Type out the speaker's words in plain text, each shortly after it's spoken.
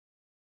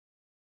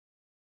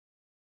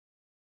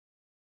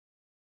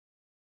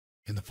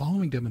In the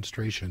following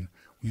demonstration,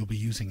 we will be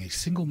using a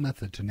single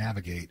method to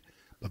navigate,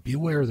 but be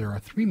aware there are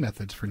 3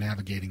 methods for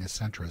navigating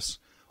Essentris,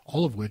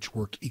 all of which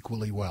work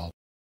equally well.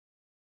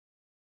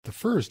 The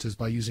first is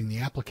by using the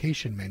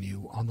application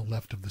menu on the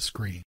left of the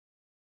screen.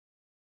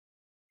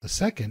 The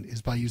second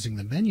is by using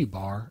the menu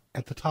bar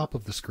at the top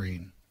of the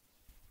screen.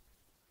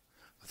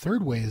 The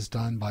third way is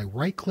done by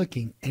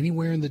right-clicking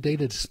anywhere in the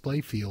data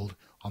display field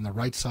on the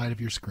right side of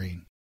your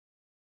screen.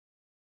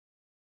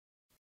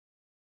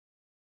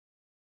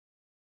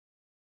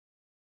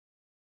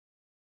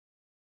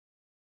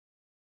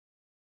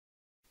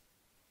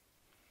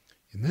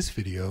 In this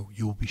video,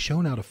 you will be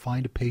shown how to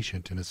find a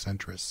patient in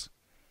Essentris.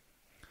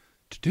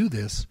 To do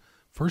this,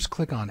 first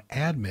click on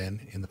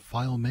Admin in the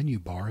File menu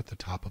bar at the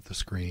top of the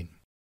screen.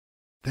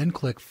 Then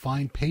click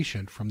Find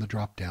Patient from the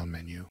drop-down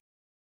menu.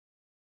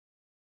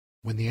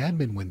 When the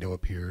Admin window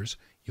appears,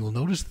 you will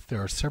notice that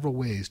there are several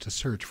ways to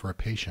search for a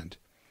patient.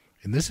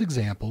 In this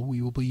example,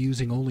 we will be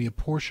using only a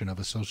portion of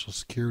a Social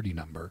Security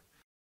number.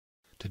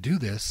 To do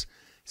this,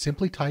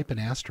 simply type an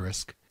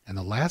asterisk and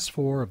the last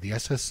 4 of the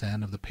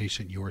SSN of the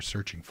patient you are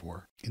searching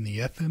for in the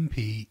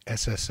FMP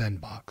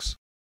SSN box.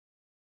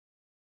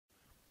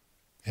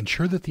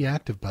 Ensure that the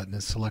Active button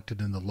is selected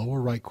in the lower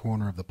right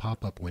corner of the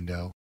pop-up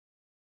window,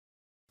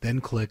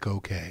 then click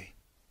OK.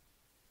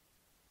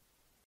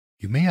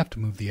 You may have to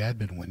move the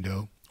Admin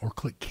window or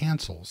click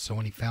Cancel so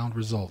any found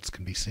results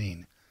can be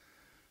seen.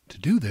 To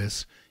do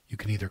this, you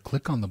can either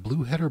click on the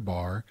blue header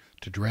bar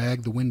to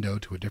drag the window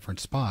to a different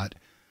spot,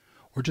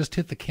 or just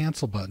hit the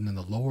Cancel button in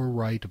the lower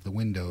right of the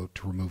window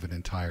to remove it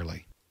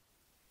entirely.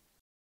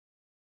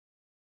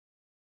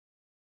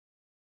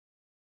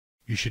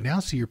 You should now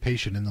see your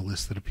patient in the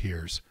list that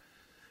appears.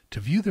 To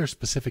view their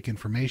specific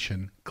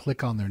information,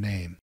 click on their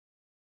name.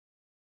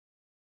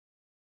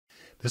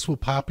 This will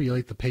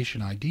populate the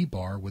patient ID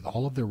bar with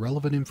all of their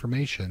relevant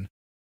information,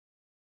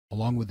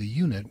 along with the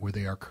unit where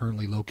they are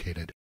currently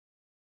located.